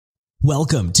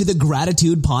Welcome to the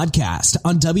Gratitude Podcast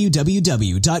on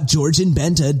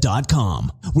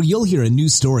www.georgianbenta.com, where you'll hear a new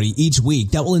story each week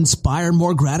that will inspire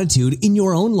more gratitude in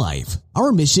your own life.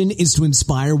 Our mission is to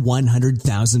inspire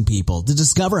 100,000 people to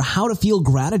discover how to feel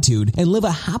gratitude and live a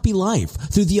happy life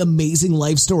through the amazing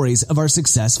life stories of our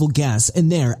successful guests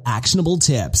and their actionable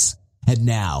tips. And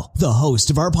now, the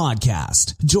host of our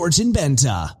podcast, Georgian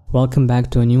Benta. Welcome back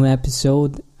to a new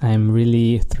episode. I'm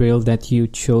really thrilled that you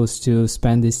chose to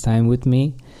spend this time with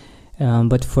me.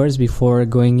 But first, before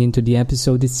going into the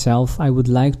episode itself, I would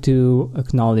like to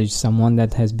acknowledge someone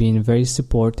that has been very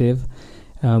supportive,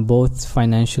 both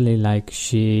financially, like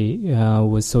she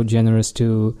was so generous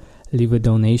to leave a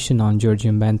donation on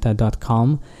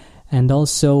georgianbenta.com, and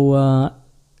also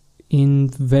in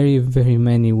very, very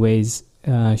many ways.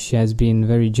 She has been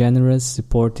very generous,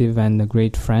 supportive, and a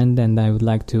great friend, and I would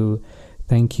like to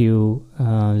thank you,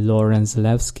 Lauren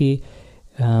Zalewski,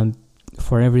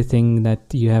 for everything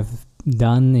that you have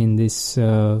done in this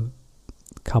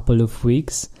couple of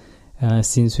weeks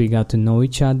since we got to know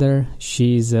each other.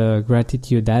 She's a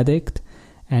gratitude addict,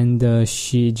 and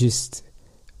she just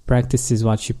practices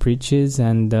what she preaches,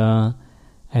 and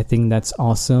I think that's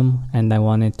awesome, and I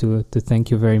wanted to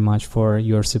thank you very much for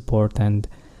your support and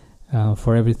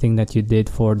for everything that you did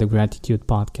for the Gratitude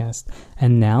Podcast.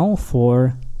 And now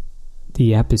for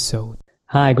the episode.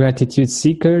 Hi, Gratitude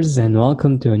Seekers, and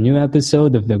welcome to a new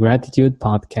episode of the Gratitude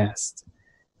Podcast.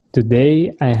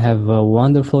 Today, I have a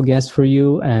wonderful guest for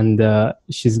you, and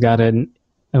she's got an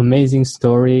amazing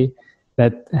story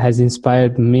that has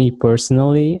inspired me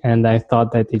personally, and I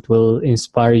thought that it will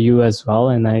inspire you as well,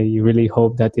 and I really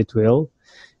hope that it will.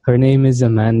 Her name is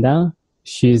Amanda.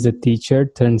 She is a teacher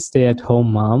turned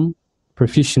stay-at-home mom,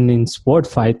 proficient in sport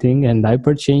fighting and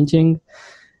diaper changing.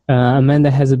 Amanda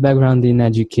has a background in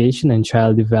education and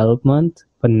child development,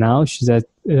 but now she's a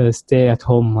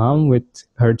stay-at-home mom with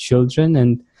her children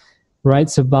and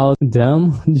writes about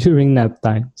them during nap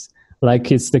times,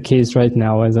 like it's the case right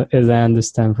now, as I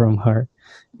understand from her.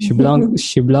 She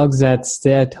blogs at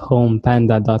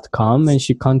stayathomepanda.com, and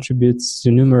she contributes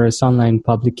to numerous online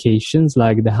publications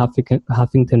like the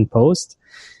Huffington Post,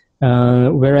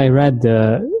 where I read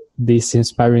this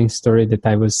inspiring story that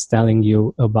I was telling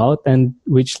you about, and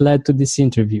which led to this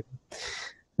interview.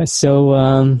 So,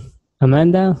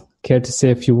 Amanda, care to say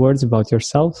a few words about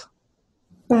yourself?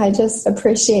 I just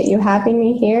appreciate you having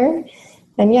me here.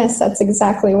 And yes, that's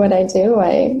exactly what I do.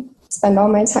 I spend all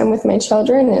my time with my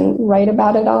children and write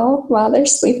about it all while they're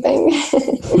sleeping.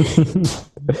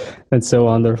 That's so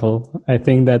wonderful. I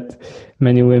think that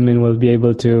many women will be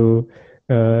able to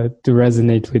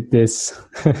resonate with this.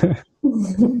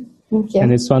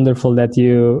 And it's wonderful that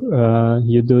you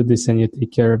do this and you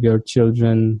take care of your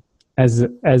children as a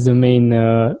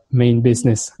main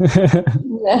business.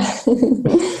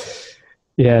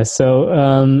 Yeah. So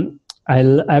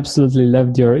I absolutely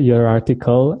loved your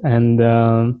article, and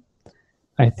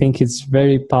I think it's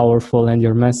very powerful, and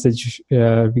your message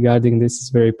regarding this is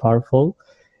very powerful.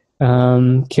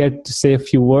 Care to say a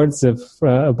few words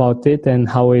about it and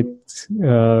how it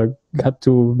got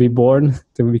to be born,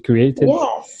 to be created?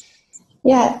 Yes.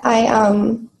 Yeah,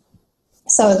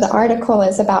 so the article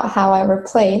is about how I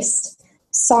replaced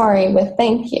sorry with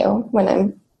thank you when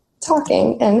I'm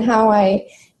talking, and how I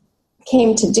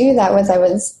came to do that was I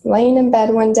was laying in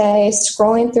bed one day,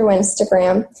 scrolling through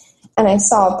Instagram, and I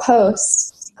saw a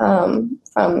post from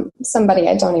somebody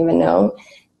I don't even know,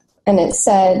 and it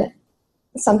said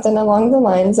something along the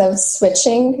lines of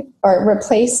switching or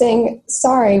replacing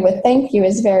sorry with thank you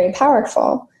is very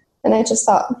powerful. And I just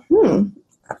thought,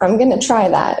 I'm going to try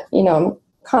that.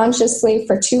 Consciously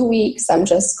for 2 weeks, I'm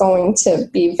just going to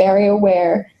be very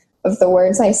aware of the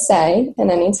words I say. And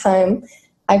anytime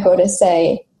I go to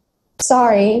say,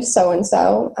 sorry,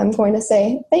 so-and-so, I'm going to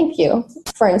say, thank you.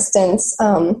 For instance,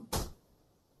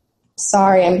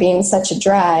 sorry, I'm being such a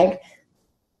drag.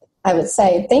 I would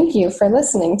say, thank you for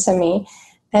listening to me.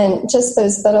 And just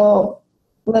those little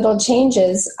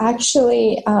changes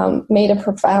actually made a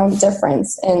profound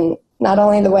difference in not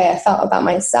only the way I felt about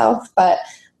myself, but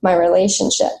my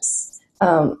relationships.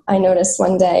 I noticed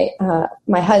one day,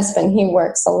 my husband, he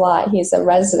works a lot. He's a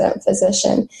resident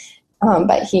physician,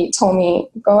 but he told me,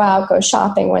 go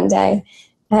shopping one day.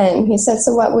 And he said,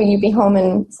 so what, will you be home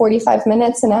in 45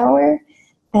 minutes, an hour?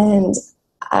 And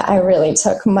I really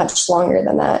took much longer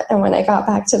than that. And when I got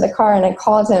back to the car and I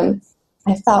called him,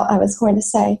 I felt I was going to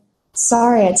say,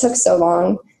 sorry, I took so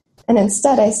long. And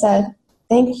instead I said,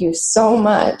 thank you so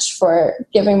much for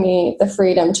giving me the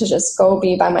freedom to just go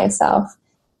be by myself.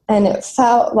 And it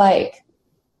felt like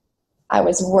I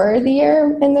was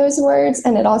worthier in those words.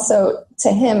 And it also,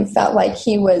 to him, felt like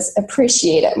he was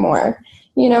appreciated more,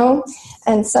 you know?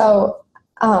 And so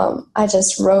I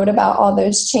just wrote about all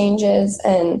those changes,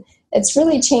 and it's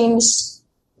really changed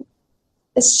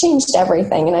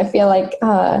everything. And I feel like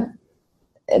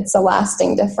it's a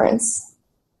lasting difference.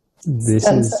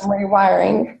 Some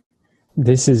rewiring.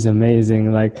 This is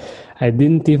amazing. Like, I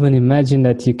didn't even imagine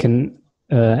that you can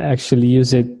actually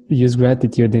use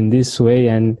gratitude in this way.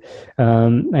 And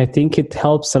I think it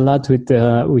helps a lot with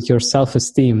your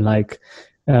self-esteem. Like,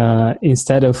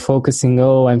 instead of focusing,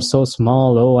 oh, I'm so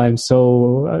small, oh, I'm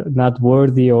so not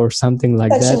worthy, or something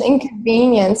like that. Such an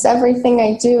inconvenience. Everything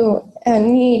I do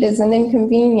and need is an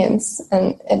inconvenience,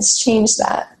 and it's changed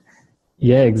that.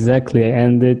 Yeah, exactly.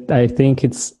 And I think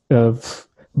it's a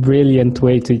brilliant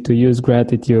way to use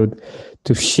gratitude,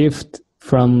 to shift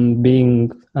from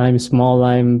being, I'm small,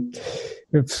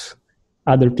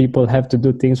 other people have to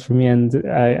do things for me, and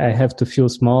I have to feel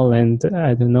small, and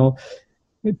I don't know,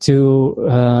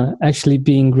 to actually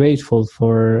being grateful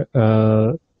for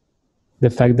the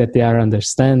fact that they are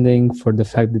understanding, for the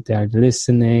fact that they are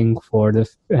listening,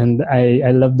 and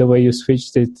I love the way you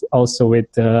switched it also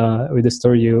with the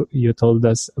story you told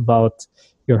us about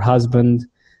your husband,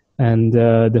 and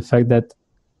the fact that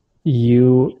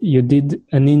you did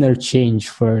an inner change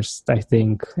first, I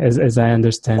think, as I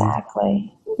understand.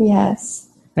 Exactly. Yes.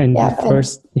 And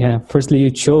firstly you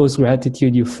chose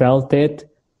gratitude, you felt it,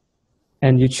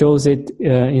 and you chose it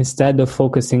instead of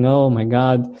focusing, oh my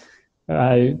God,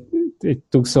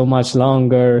 it took so much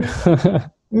longer.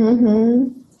 Mm-hmm.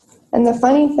 And the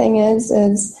funny thing is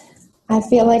I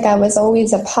feel like I was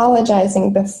always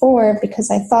apologizing before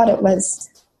because I thought it was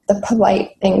the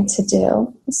polite thing to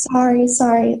do. Sorry.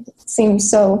 It seems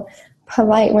so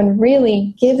polite, when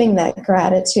really giving that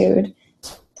gratitude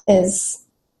is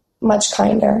much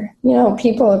kinder. You know,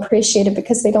 people appreciate it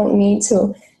because they don't need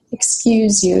to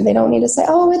excuse you. They don't need to say,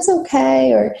 oh, it's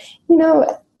okay. Or, you know,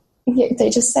 they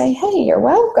just say, hey, you're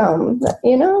welcome.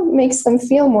 You know, makes them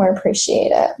feel more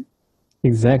appreciated.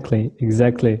 Exactly.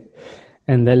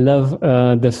 And I love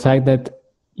the fact that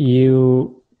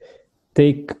you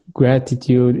take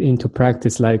gratitude into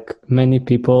practice. Like, many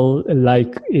people,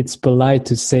 like, it's polite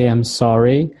to say I'm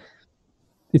sorry.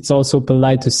 It's also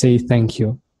polite to say thank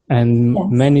you. And yes,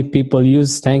 many people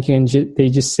use thank you and they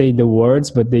just say the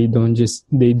words, but they don't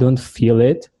feel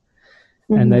it.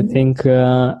 Mm-hmm. And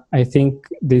I think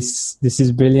this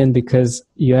is brilliant because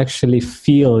you actually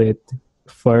feel it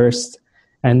first,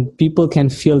 and people can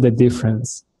feel the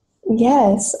difference.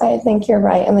 Yes, I think you're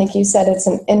right. And like you said, it's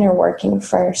an inner working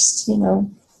first, you know.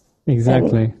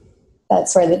 Exactly. And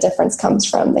that's where the difference comes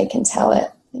from. They can tell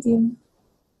it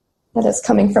that it's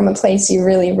coming from a place you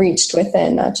really reached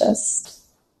within, not just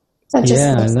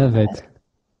yeah, I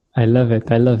love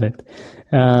it.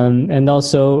 And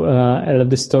also, I love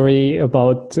the story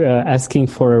about asking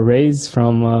for a raise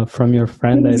from your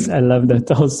friend. I love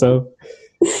that also.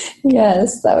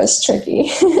 Yes, that was tricky.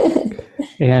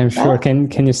 Yeah, I'm sure.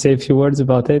 Can you say a few words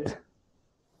about it?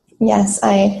 Yes,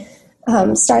 I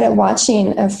started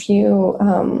watching a few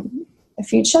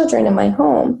children in my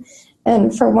home,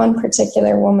 and for one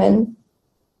particular woman,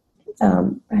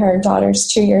 her daughter's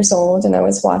 2 years old, and I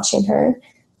was watching her,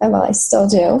 and well, I still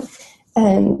do.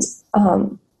 And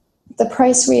the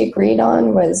price we agreed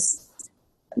on was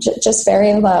just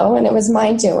very low, and it was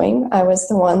my doing. I was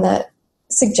the one that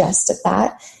suggested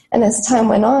that. And as time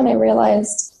went on, I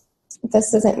realized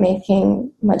this isn't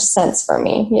making much sense for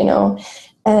me, you know.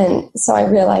 And so I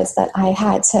realized that I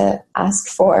had to ask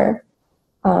for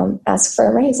a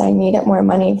raise. I needed more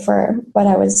money for what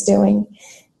I was doing.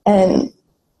 And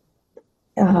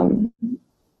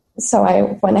so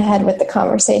I went ahead with the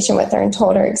conversation with her and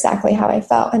told her exactly how I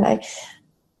felt. And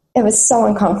it was so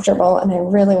uncomfortable, and I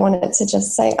really wanted to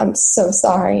just say, I'm so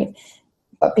sorry.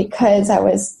 But because I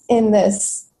was in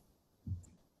this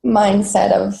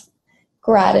mindset of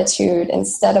gratitude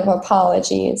instead of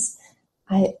apologies,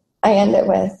 I ended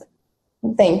with,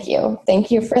 thank you. Thank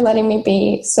you for letting me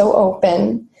be so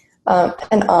open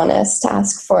and honest to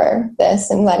ask for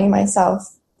this and letting myself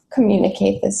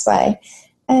communicate this way.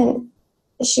 And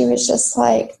she was just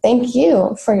like, thank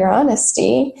you for your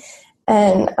honesty.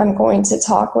 And I'm going to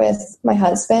talk with my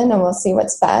husband and we'll see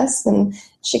what's best. And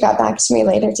she got back to me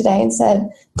later today and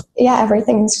said, yeah,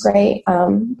 everything's great.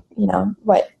 You know,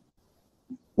 what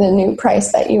the new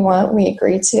price that you want, we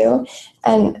agreed to.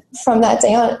 And from that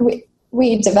day on,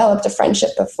 we developed a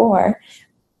friendship before,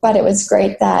 but it was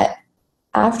great that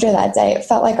after that day, it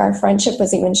felt like our friendship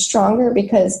was even stronger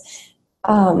because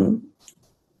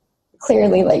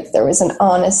clearly, like, there was an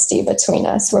honesty between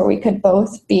us where we could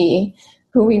both be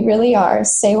who we really are,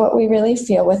 say what we really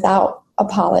feel without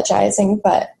apologizing,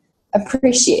 but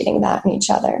appreciating that in each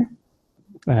other.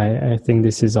 I think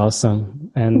this is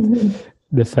awesome. And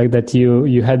the fact that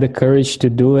you had the courage to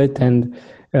do it. And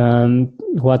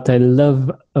what I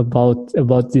love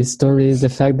about this story is the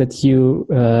fact that you,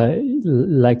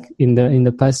 like in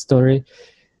the past story,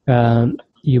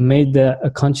 you made a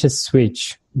conscious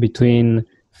switch between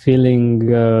feeling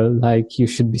like you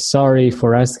should be sorry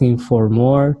for asking for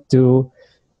more to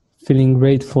feeling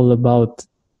grateful about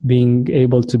being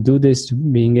able to do this,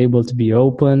 being able to be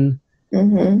open.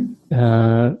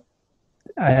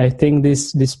 I think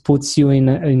this puts you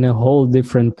in a whole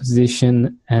different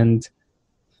position, and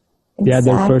the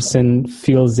other person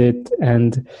feels it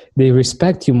and they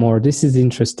respect you more. This is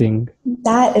interesting.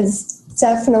 That is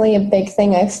definitely a big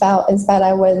thing I felt, is that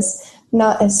I was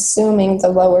not assuming the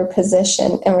lower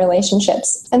position in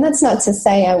relationships. And that's not to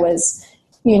say I was,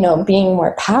 being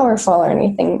more powerful or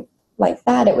anything like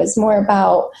that. It was more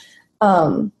about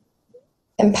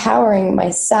empowering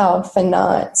myself and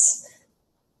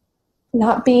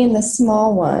not being the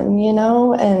small one,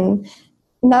 and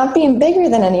not being bigger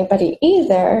than anybody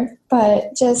either,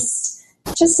 but just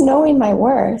knowing my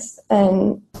worth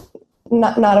and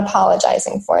not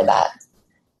apologizing for that.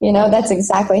 That's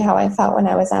exactly how I felt when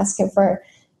I was asking for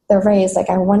the raise. Like,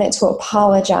 I wanted to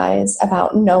apologize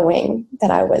about knowing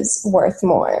that I was worth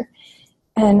more.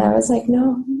 And I was like,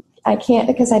 no, I can't,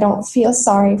 because I don't feel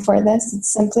sorry for this.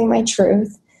 It's simply my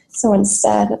truth. So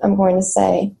instead, I'm going to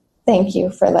say, thank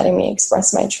you for letting me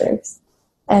express my truth.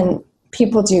 And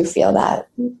people do feel that.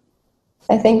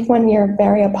 I think when you're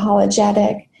very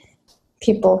apologetic,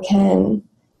 people can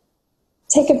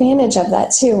take advantage of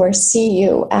that too, or see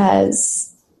you as,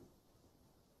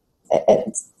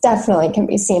 it definitely can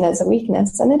be seen as a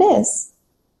weakness, and it is.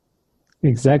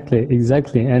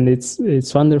 Exactly. And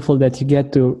it's wonderful that you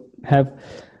get to have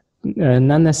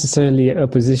not necessarily a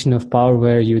position of power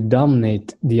where you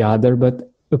dominate the other,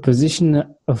 but a position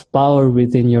of power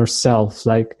within yourself.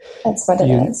 Like, that's what it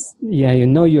is. Yeah, you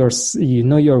know your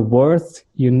worth.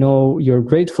 You're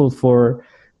grateful for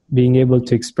being able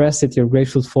to express it. You're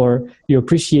grateful you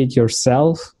appreciate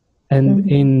yourself, and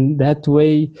in that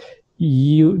way,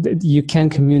 you can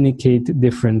communicate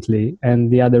differently,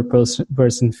 and the other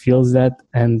person feels that,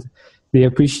 and they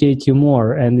appreciate you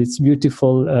more. And it's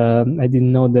beautiful. I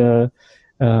didn't know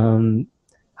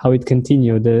how it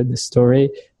continued, the story.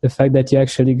 The fact that you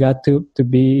actually got to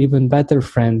be even better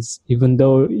friends, even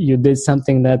though you did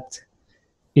something that,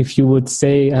 if you would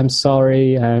say, I'm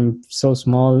sorry, I'm so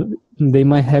small, she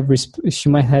might have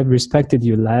respected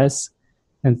you less.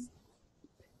 And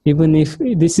even if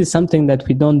this is something that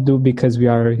we don't do because we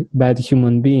are bad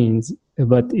human beings,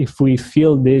 but if we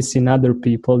feel this in other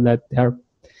people, that they are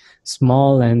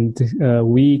small and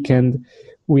weak, and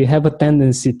we have a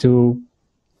tendency to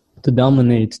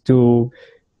dominate, to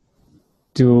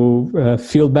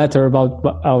feel better about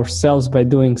ourselves by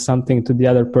doing something to the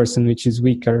other person which is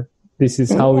weaker. This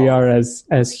is how we are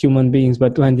as human beings.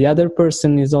 But when the other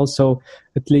person is also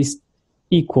at least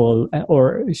equal,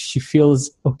 or she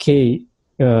feels okay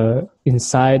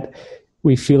inside,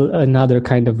 we feel another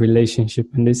kind of relationship.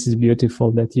 And this is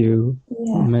beautiful that you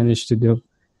managed to do.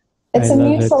 It's a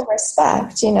mutual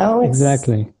respect,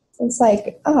 Exactly. It's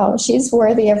like, oh, she's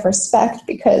worthy of respect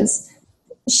because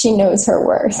she knows her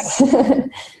worth.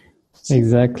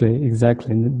 Exactly.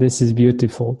 This is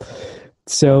beautiful.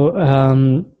 So,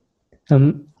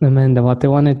 Amanda, what I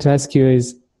wanted to ask you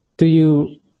is, do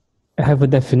you have a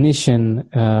definition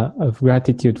of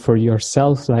gratitude for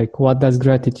yourself? Like, what does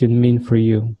gratitude mean for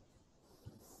you?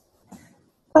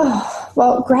 Oh,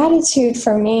 well, gratitude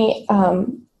for me,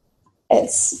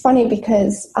 it's funny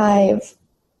because I've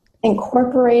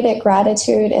incorporated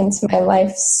gratitude into my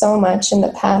life so much in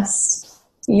the past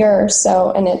year or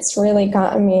so, and it's really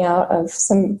gotten me out of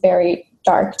some very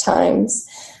dark times.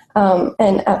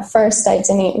 And at first I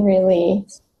didn't really,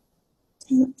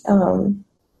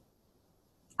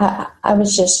 I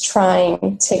was just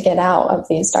trying to get out of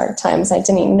these dark times. I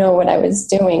didn't know what I was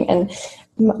doing. And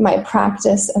my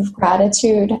practice of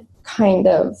gratitude kind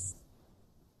of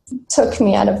took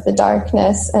me out of the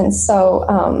darkness. And so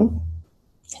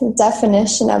the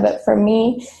definition of it for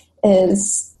me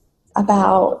is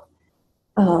about,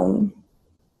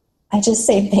 I just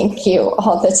say thank you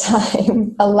all the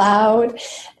time aloud.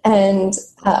 And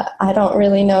I don't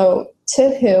really know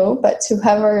to who, but to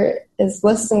whoever is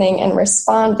listening and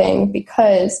responding,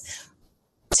 because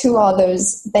to all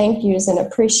those thank yous and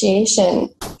appreciation,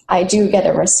 I do get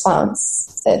a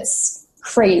response. It's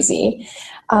crazy.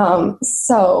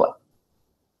 So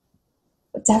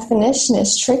definition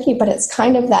is tricky, but it's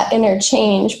kind of that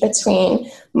interchange between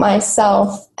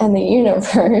myself and the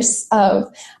universe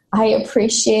of I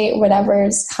appreciate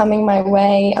whatever's coming my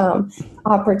way,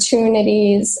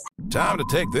 opportunities. Time to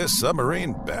take this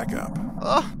submarine back up.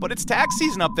 But it's tax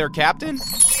season up there, Captain.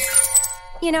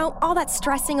 You know, all that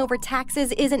stressing over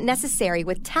taxes isn't necessary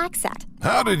with TaxAct.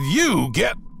 How did you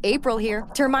get... April here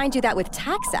to remind you that with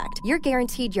TaxAct, you're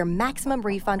guaranteed your maximum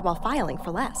refund while filing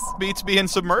for less. Beats being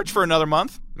submerged for another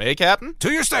month. Hey, Captain?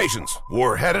 To your stations.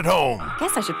 We're headed home.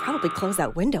 Guess I should probably close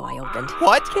that window I opened.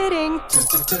 What? Kidding.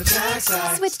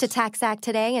 Switch to TaxAct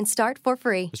today and start for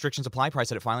free. Restrictions apply.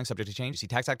 Price at filing subject to change. See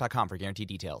taxact.com for guaranteed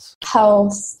details.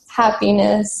 Health,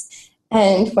 happiness,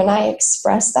 and when I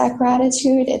express that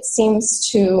gratitude, it seems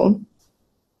to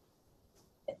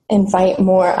invite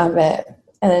more of it.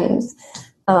 And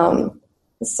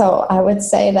so I would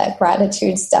say that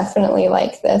gratitude's definitely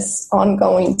like this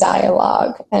ongoing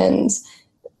dialogue and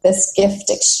this gift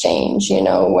exchange, you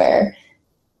know, where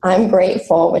I'm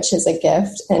grateful, which is a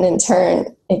gift, and in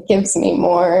turn it gives me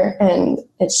more, and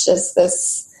it's just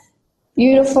this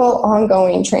beautiful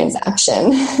ongoing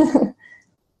transaction.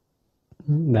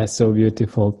 That's so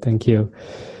beautiful. Thank you.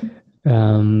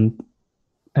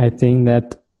 I think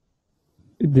that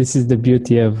this is the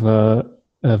beauty of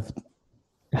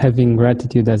having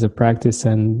gratitude as a practice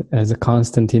and as a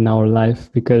constant in our life,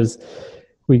 because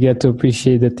we get to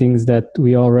appreciate the things that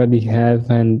we already have,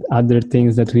 and other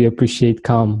things that we appreciate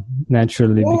come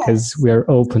naturally because we are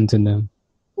open to them.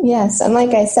 Yes, and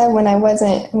like I said, when I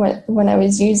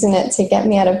was using it to get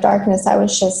me out of darkness, I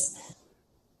was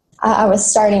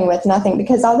starting with nothing,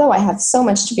 because although I have so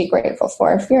much to be grateful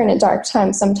for, if you're in a dark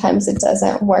time, sometimes it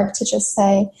doesn't work to just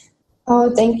say,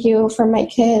 oh, thank you for my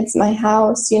kids, my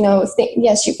house, you know,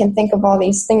 yes, you can think of all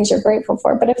these things you're grateful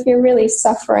for, but if you're really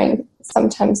suffering,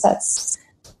 sometimes that's,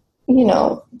 you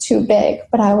know, too big.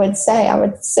 But I would say I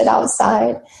would sit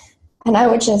outside and I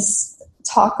would just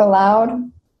talk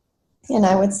aloud, and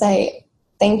I would say,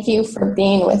 thank you for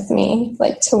being with me,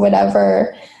 like to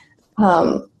whatever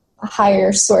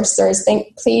higher source there is.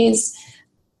 Please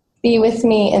be with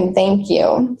me and thank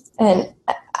you. And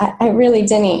I really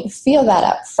didn't feel that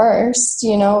at first,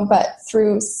 you know, but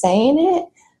through saying it,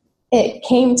 it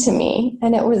came to me,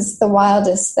 and it was the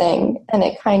wildest thing. And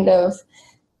it kind of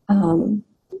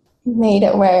made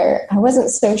it where I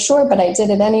wasn't so sure, but I did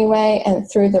it anyway. And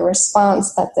through the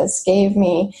response that this gave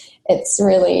me, it's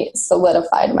really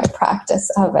solidified my practice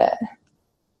of it.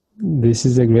 This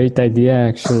is a great idea,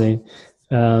 actually.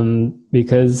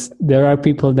 Because there are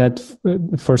people that,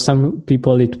 for some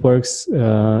people, it works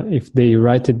if they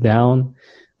write it down.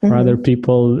 For other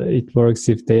people, it works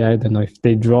if they, I don't know, if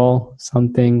they draw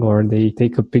something or they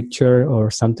take a picture or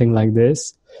something like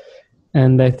this.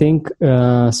 And I think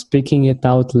speaking it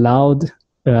out loud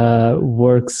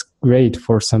works great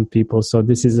for some people. So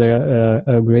this is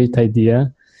a great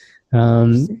idea.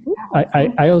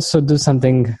 I also do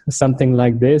something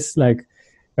like this, like,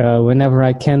 whenever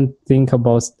I can't think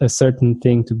about a certain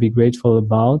thing to be grateful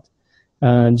about,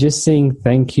 just saying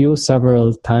thank you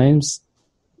several times,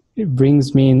 it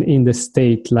brings me in the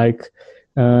state, like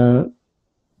my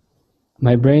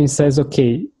brain says,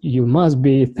 okay, you must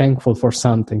be thankful for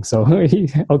something. So,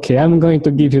 okay, I'm going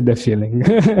to give you the feeling.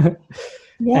 Yes.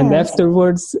 And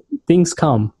afterwards, things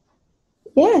come.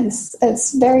 Yes,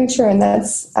 it's very true. And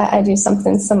I do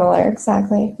something similar.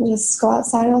 Exactly. Just go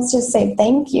outside and I'll just say,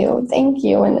 thank you.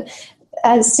 And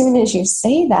as soon as you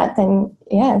say that, then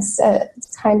yes,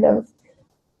 it's kind of,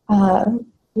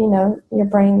 you know, your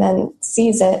brain then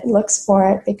sees it, looks for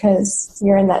it, because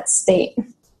you're in that state.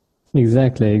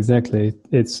 Exactly.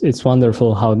 It's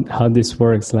wonderful how this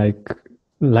works, like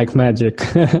magic.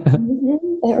 It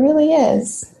really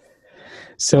is.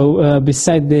 So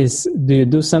beside this, do you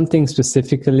do something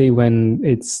specifically when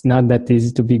it's not that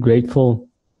easy to be grateful?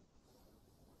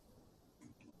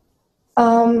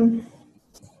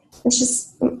 It's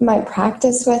just my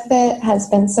practice with it has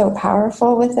been so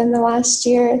powerful within the last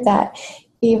year that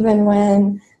even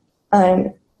when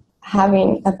I'm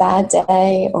having a bad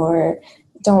day or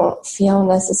don't feel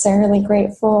necessarily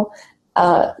grateful,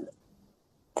 the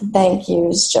thank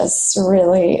yous just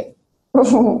really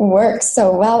works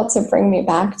so well to bring me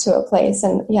back to a place.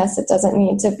 And yes, it doesn't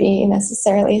need to be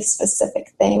necessarily a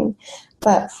specific thing,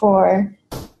 but for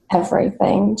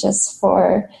everything, just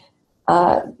for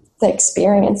the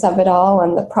experience of it all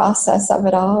and the process of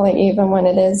it all. And even when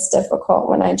it is difficult,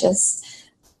 when I just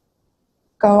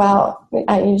go out,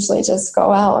 I usually just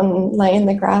go out and lay in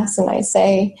the grass and I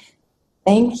say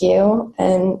thank you,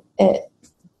 and it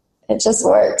just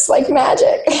works like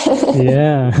magic.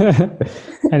 Yeah.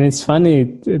 And it's funny,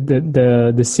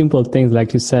 the simple things,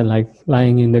 like you said, like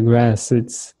lying in the grass.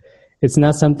 It's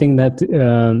not something that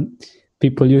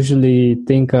people usually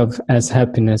think of as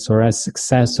happiness or as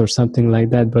success or something like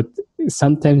that. But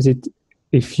sometimes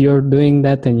if you're doing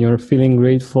that and you're feeling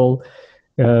grateful,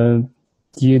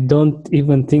 you don't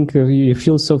even think of, you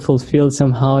feel so fulfilled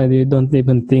somehow, and you don't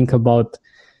even think about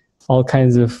all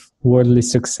kinds of worldly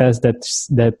success that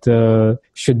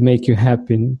should make you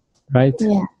happy, right?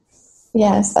 Yeah.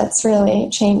 Yes, that's really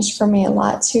changed for me a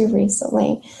lot too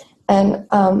recently. And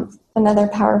another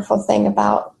powerful thing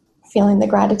about feeling the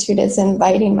gratitude is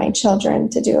inviting my children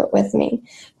to do it with me,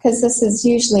 because this is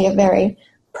usually a very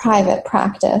private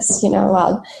practice.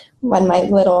 While when my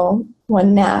little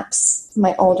one naps,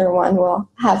 my older one will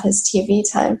have his TV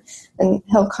time, and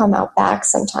he'll come out back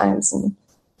sometimes and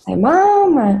say,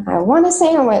 "Mom, I want a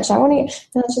sandwich. I want to," and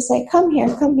I'll just say, come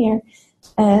here.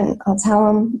 And I'll tell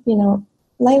him,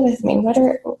 lay with me. What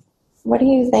are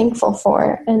you thankful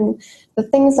for? And the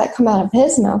things that come out of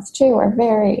his mouth too are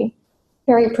very,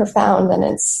 very profound. And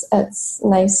it's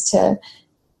nice to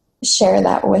share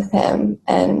that with him.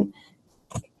 And,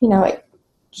 it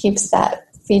keeps that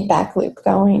feedback loop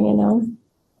going,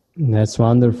 That's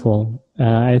wonderful.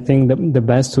 I think the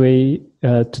best way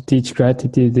to teach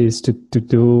gratitude is to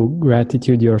do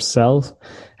gratitude yourself,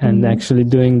 and actually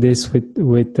doing this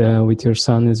with your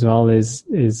son as well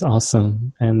is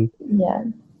awesome. And yeah,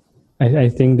 I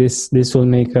think this will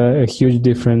make a huge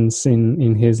difference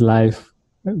in his life,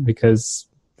 because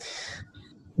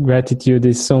gratitude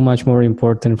is so much more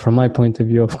important from my point of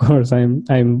view. Of course, I'm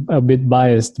a bit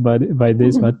biased by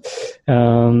this, but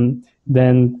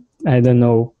then I don't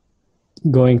know,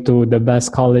 going to the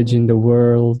best college in the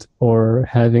world or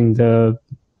having the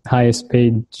highest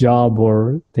paid job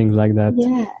or things like that.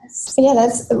 Yes. Yeah,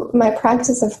 that's my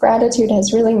practice of gratitude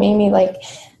has really made me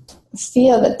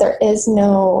feel that there is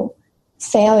no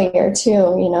failure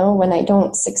too. When I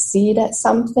don't succeed at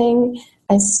something,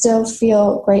 I still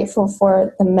feel grateful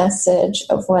for the message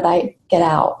of what I get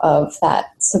out of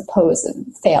that supposed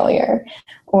failure,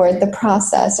 or the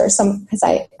process, or because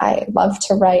I love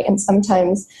to write, and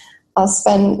sometimes I'll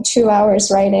spend 2 hours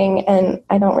writing and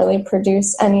I don't really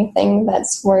produce anything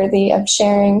that's worthy of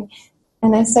sharing.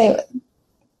 And I say,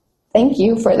 thank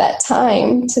you for that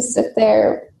time to sit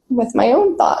there with my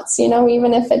own thoughts,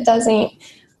 even if it doesn't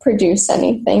produce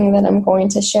anything that I'm going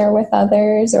to share with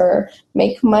others or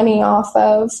make money off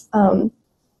of.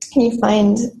 You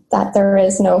find that there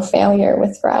is no failure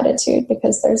with gratitude,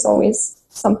 because there's always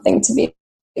something to be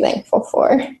thankful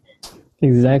for.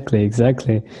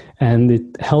 Exactly. And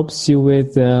it helps you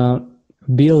with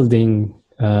building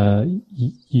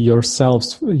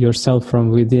yourself from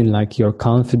within, like your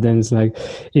confidence. Like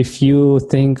if you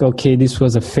think, okay, this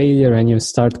was a failure, and you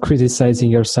start criticizing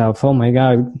yourself, oh my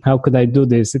God, how could I do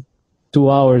this?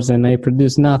 2 hours and I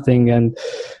produce nothing, and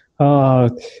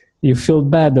you feel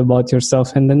bad about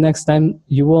yourself. And the next time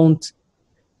you won't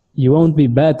be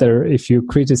better if you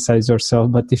criticize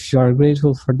yourself. But if you are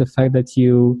grateful for the fact that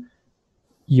you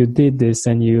did this,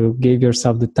 and you gave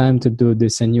yourself the time to do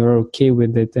this, and you're okay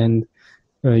with it, and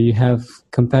you have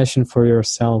compassion for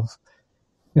yourself,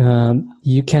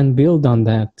 you can build on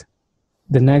that.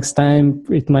 The next time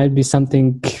it might be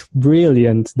something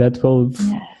brilliant that will...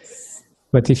 Yes.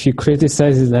 But if you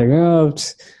criticize, it's like, oh,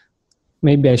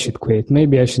 maybe I should quit.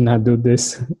 Maybe I should not do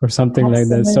this, or something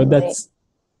Absolutely. like that. So that's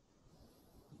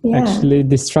actually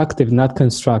destructive, not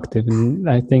constructive. And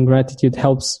I think gratitude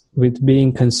helps with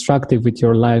being constructive with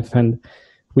your life. And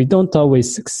we don't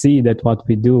always succeed at what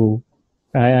we do.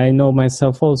 I know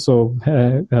myself also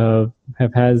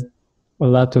have had a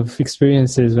lot of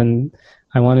experiences when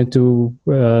I wanted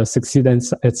to succeed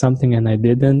at something and I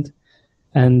didn't.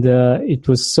 And it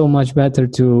was so much better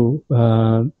to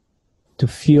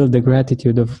feel the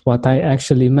gratitude of what I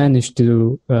actually managed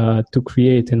to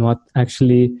create, and what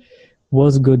actually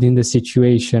was good in the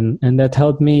situation. And that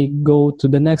helped me go to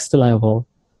the next level.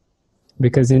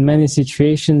 Because in many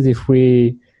situations, if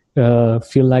we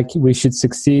feel like we should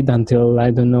succeed until,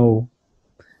 I don't know,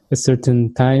 a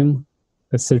certain time,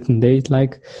 a certain date,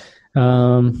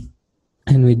 and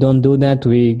we don't do that,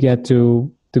 we get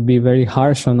to be very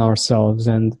harsh on ourselves,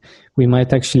 and we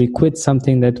might actually quit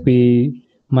something that we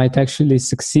might actually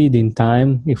succeed in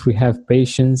time if we have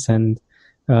patience and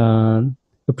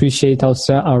appreciate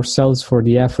ourselves for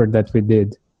the effort that we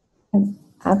did.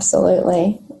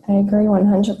 Absolutely. I agree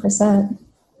 100%.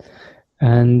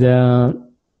 And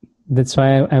that's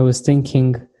why I was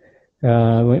thinking,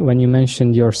 when you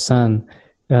mentioned your son,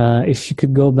 if you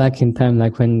could go back in time,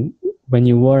 like when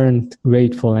you weren't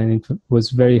grateful and it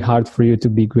was very hard for you to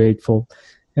be grateful,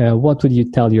 what would you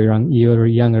tell your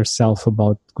younger self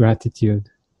about gratitude?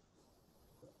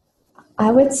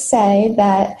 I would say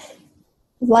that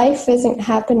life isn't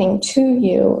happening to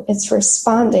you, it's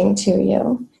responding to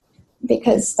you,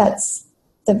 because that's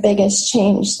the biggest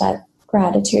change that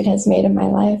gratitude has made in my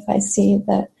life. I see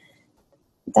that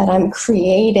I'm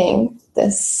creating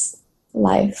this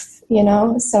life,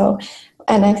 so,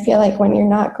 and I feel like when you're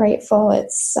not grateful,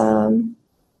 it's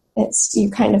you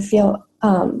kind of feel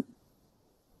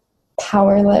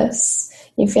powerless.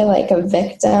 You feel like a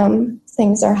victim.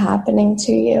 Things are happening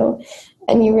to you.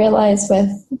 And you realize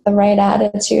with the right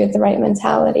attitude, the right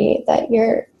mentality, that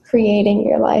you're creating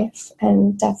your life.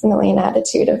 And definitely an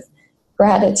attitude of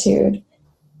gratitude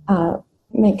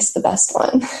makes the best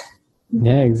one.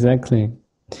 Yeah, exactly.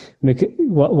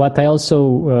 What I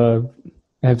also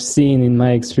have seen in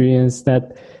my experience,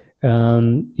 that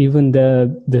even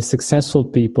the successful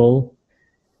people,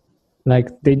 like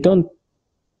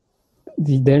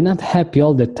they're not happy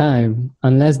all the time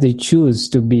unless they choose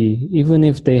to be. Even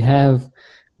if they have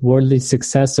worldly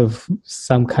success of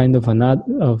some kind of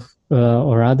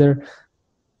or other,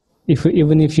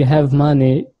 even if you have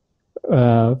money,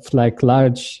 like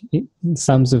large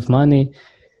sums of money,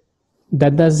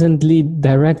 that doesn't lead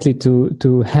directly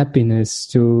to happiness,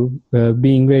 to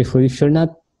being grateful. If you're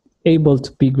not able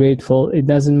to be grateful, it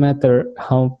doesn't matter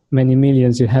how many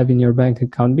millions you have in your bank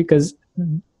account, because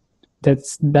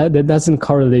that doesn't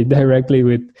correlate directly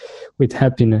with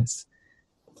happiness.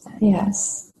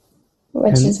 Yes,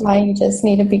 which is why you just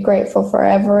need to be grateful for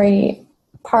every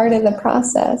part of the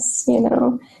process,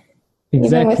 Exactly.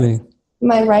 Even with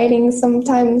my writing,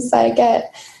 sometimes I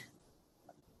get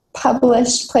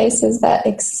published places that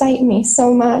excite me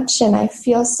so much and I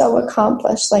feel so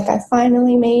accomplished, like I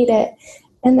finally made it.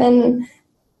 And then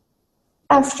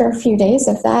after a few days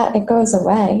of that, it goes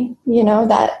away.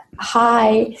 That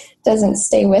high doesn't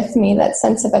stay with me, that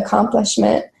sense of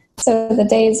accomplishment. So the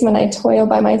days when I toil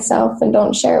by myself and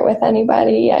don't share it with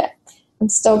anybody, I'm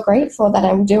still grateful that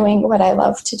I'm doing what I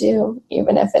love to do,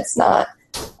 even if it's not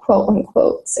quote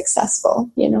unquote successful,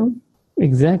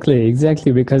 Exactly,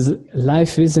 because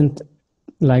life isn't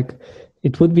like,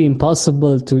 it would be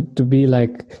impossible to be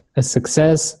like a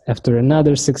success after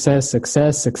another success,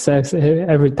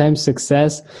 every time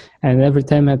success, and every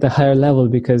time at a higher level.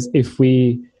 Because if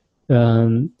we,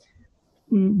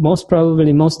 most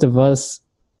of us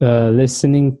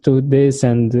listening to this,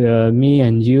 and me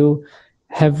and you,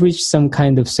 have reached some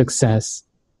kind of success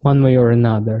one way or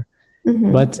another.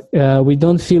 Mm-hmm. But we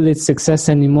don't feel it's success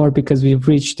anymore because we've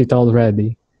reached it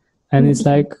already. And it's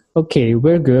like, okay,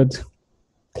 we're good.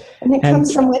 And it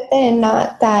comes from within,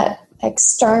 not that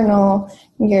external,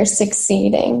 you're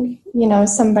succeeding,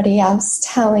 somebody else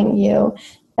telling you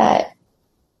that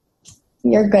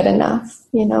you're good enough,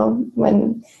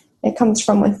 when it comes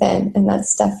from within. And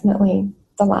that's definitely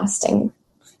the lasting.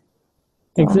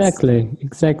 Exactly.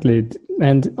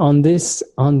 And on this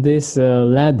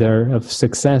ladder of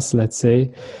success, let's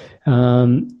say,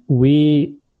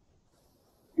 we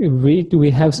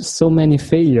have so many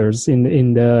failures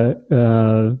in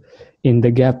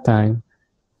the gap time,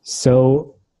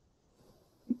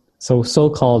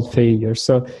 so-called failures.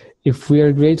 So if we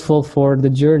are grateful for the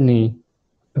journey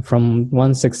from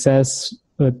one success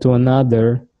to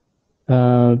another,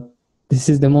 this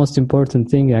is the most important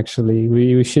thing. Actually,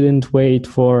 we shouldn't wait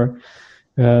for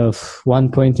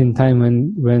one point in time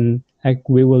when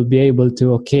we will be able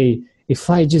to, okay, if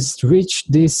I just reach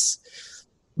this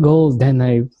goal, then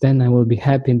I will be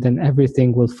happy, and then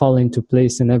everything will fall into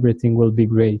place and everything will be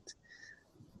great.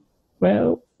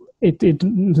 Well, it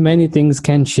many things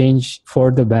can change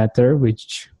for the better,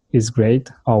 which is great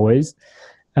always.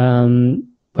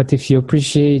 But if you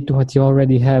appreciate what you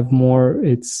already have more,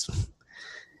 it's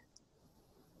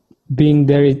being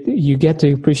there. You get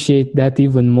to appreciate that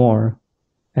even more.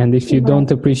 And if you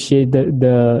don't appreciate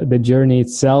the journey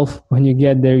itself, when you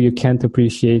get there, you can't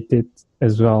appreciate it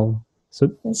as well. So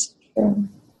that's true.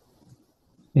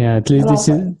 Yeah, at least this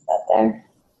is there.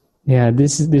 Yeah,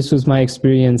 this was my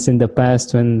experience in the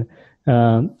past when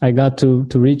I got to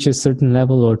reach a certain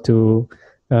level, or to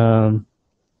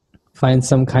find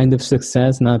some kind of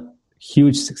success, not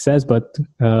huge success, but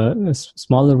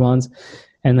smaller ones.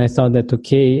 And I thought that,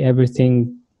 okay,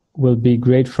 everything will be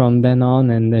great from then on,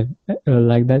 and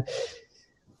like that.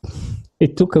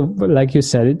 It took, like you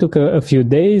said, it took a few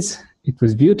days. It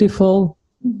was beautiful,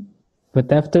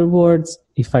 but afterwards,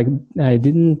 if I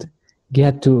didn't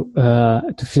get to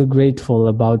feel grateful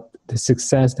about the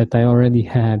success that I already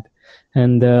had,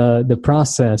 and the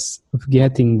process of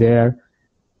getting there,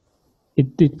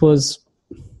 it was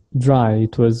dry.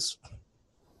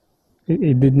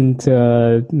 it didn't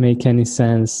make any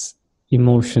sense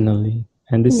emotionally.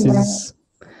 And this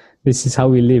is how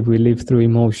we live. We live through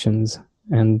emotions,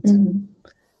 and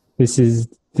this is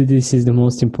the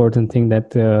most important thing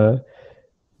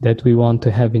that we want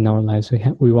to have in our lives.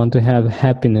 We want to have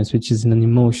happiness, which is an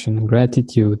emotion,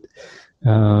 gratitude,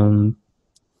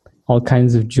 all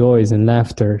kinds of joys and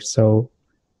laughter. So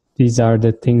these are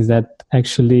the things that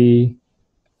actually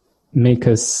make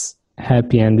us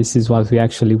happy, and this is what we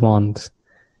actually want.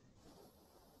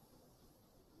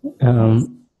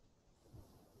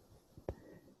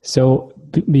 So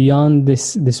beyond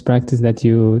this practice that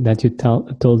you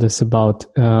told us about,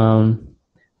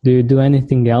 do you do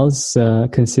anything else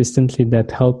consistently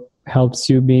that helps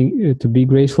you to be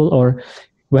grateful? Or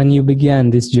when you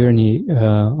began this journey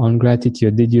on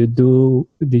gratitude, did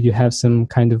you have some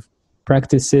kind of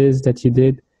practices that you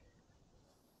did?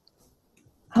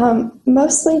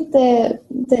 Mostly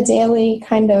the daily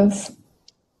kind of,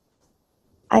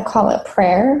 I call it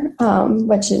prayer,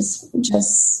 which is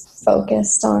just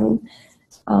focused on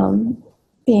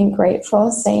being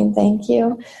grateful, saying thank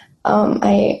you.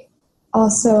 I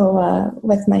also,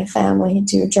 with my family,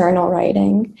 do journal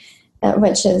writing,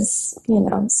 which is,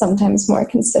 sometimes more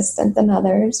consistent than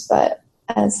others, but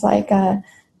as like a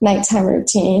nighttime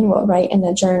routine, we'll write in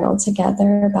a journal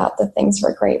together about the things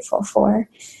we're grateful for.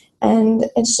 And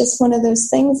it's just one of those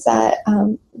things that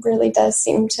really does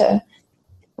seem to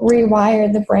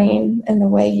rewire the brain and the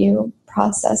way you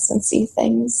process and see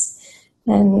things.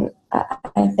 And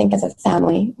I think as a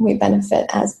family, we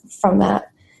benefit from that,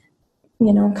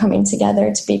 coming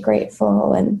together to be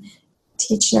grateful and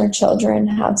teaching our children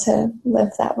how to live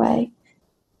that way.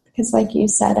 Because like you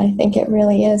said, I think it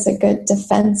really is a good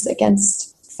defense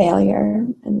against failure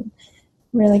and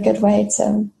really good way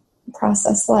to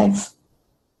process life.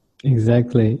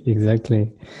 Exactly.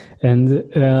 And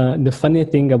the funny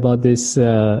thing about this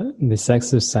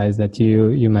exercise that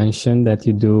you mentioned that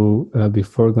you do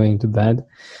before going to bed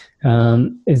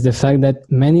is the fact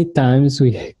that many times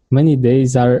many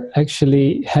days are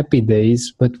actually happy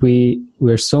days, but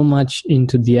we're so much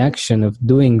into the action of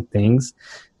doing things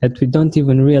that we don't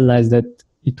even realize that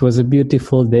it was a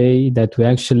beautiful day, that we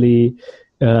actually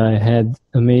had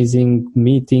amazing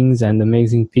meetings and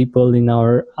amazing people in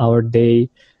our day.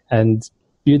 And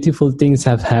beautiful things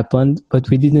have happened, but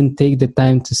we didn't take the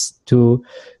time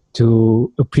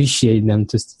to appreciate them,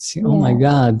 to say, oh my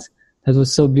God, that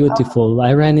was so beautiful.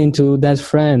 I ran into that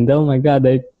friend. Oh my God.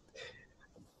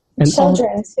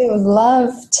 Children too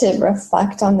love to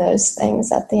reflect on those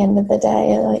things at the end of the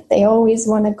day. Like they always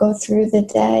want to go through the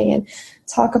day and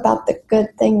talk about the good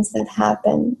things that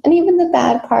happen and even the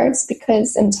bad parts,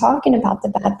 because in talking about the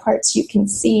bad parts, you can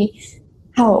see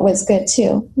how it was good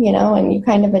too, and you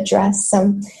kind of address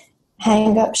some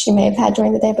hang-ups you may have had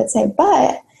during the day, but say,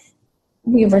 but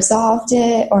we resolved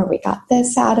it, or we got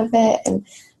this out of it. And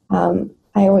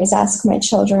I always ask my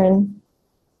children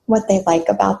what they like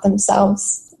about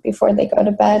themselves before they go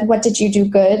to bed. What did you do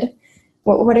good?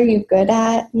 What are you good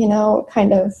at?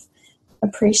 Kind of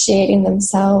appreciating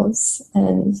themselves.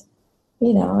 And,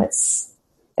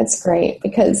 it's great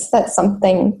because that's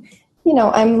something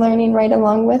I'm learning right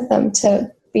along with them, to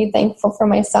be thankful for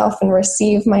myself and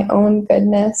receive my own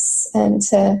goodness, and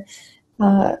to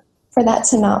for that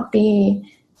to not be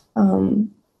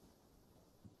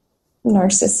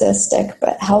narcissistic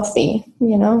but healthy.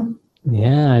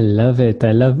 Yeah, I love it.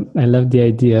 I love the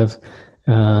idea of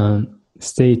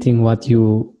stating what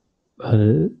you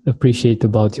appreciate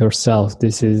about yourself.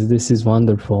 This is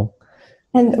wonderful.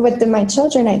 And with my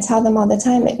children, I tell them all the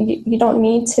time, you don't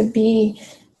need to be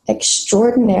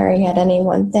extraordinary at any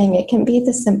one thing. It can be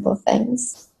the simple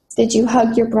things. Did you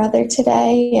hug your brother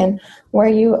today? And were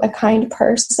you a kind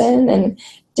person? And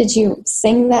did you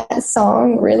sing that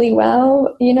song really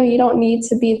well? You don't need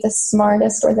to be the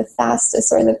smartest or the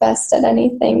fastest or the best at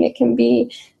anything. It can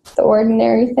be the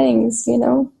ordinary things,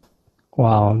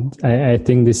 Wow. I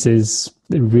think this is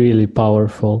really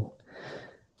powerful.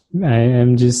 I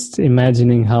am just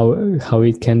imagining how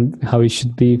it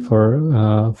should be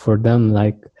for them.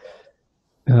 Like,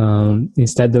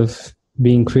 instead of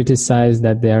being criticized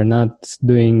that they are not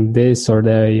doing this, or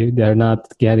they are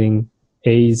not getting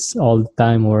A's all the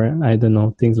time, or I don't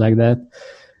know, things like that,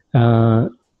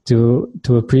 to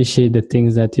appreciate the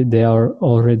things that they are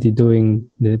already doing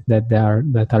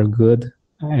that are good.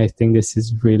 I think this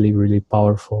is really, really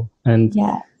powerful. And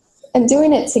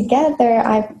doing it together,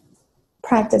 I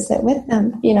practice it with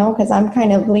them, because I'm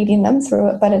kind of leading them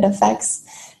through it, but it affects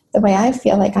the way I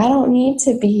feel. Like I don't need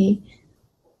to be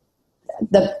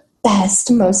the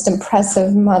best, most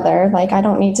impressive mother. Like I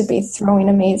don't need to be throwing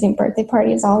amazing birthday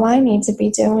parties. All I need to be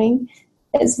doing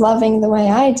is loving the way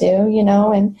I do,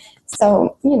 and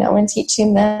so, and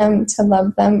teaching them to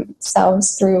love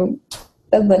themselves through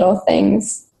the little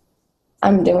things,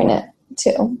 I'm doing it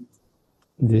too.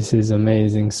 This is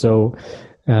amazing. So,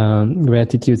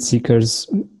 gratitude seekers,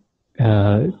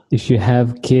 if you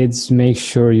have kids, make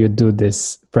sure you do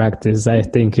this practice. I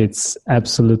think it's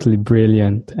absolutely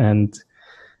brilliant, and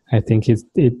I think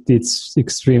it's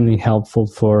extremely helpful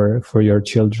for your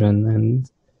children. And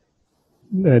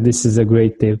this is a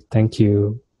great tip. Thank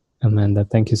you, Amanda.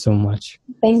 Thank you so much.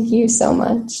 Thank you so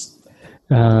much.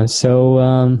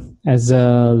 So, as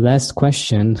a last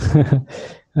question,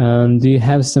 do you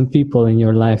have some people in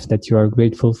your life that you are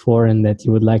grateful for and that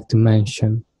you would like to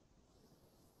mention?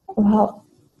 Well,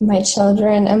 my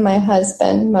children and my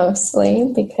husband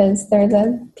mostly, because they're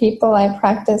the people I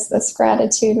practice this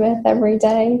gratitude with every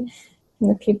day and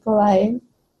the people I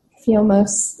feel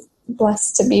most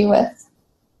blessed to be with.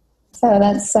 So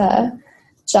that's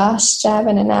Josh,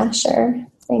 Javin, and Asher.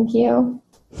 Thank you.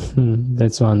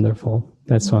 That's wonderful.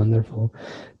 That's wonderful.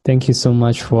 Thank you so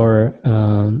much for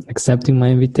accepting my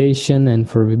invitation and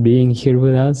for being here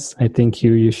with us. I think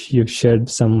you've shared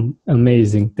some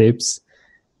amazing tips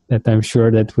that I'm sure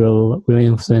that will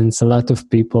influence a lot of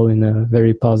people in a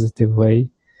very positive way.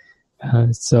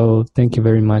 So thank you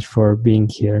very much for being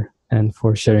here and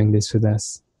for sharing this with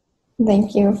us.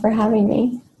 Thank you for having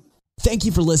me. Thank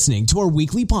you for listening to our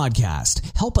weekly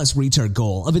podcast. Help us reach our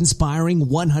goal of inspiring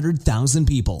 100,000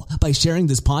 people by sharing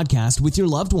this podcast with your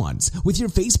loved ones, with your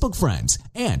Facebook friends.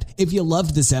 And if you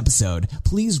loved this episode,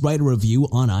 please write a review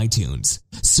on iTunes.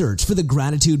 Search for the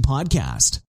Gratitude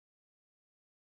Podcast.